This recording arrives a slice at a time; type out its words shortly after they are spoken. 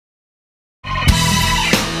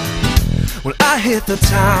When I hit the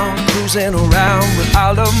town, cruising around with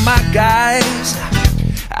all of my guys,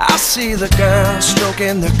 I see the girls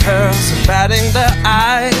stroking their curls and batting their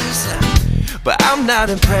eyes, but I'm not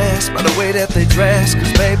impressed by the way that they dress,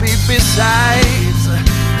 cause baby, besides,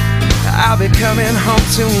 I'll be coming home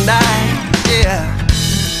tonight, yeah.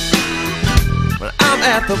 When I'm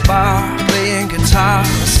at the bar, playing guitar,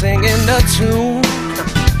 singing a tune,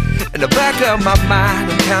 in the back of my mind,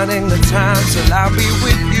 I'm counting the times till I'll be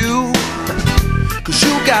with you. Cause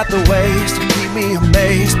you got the ways to keep me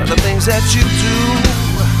amazed by the things that you do.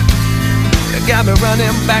 You got me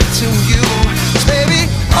running back to you. 'Cause baby,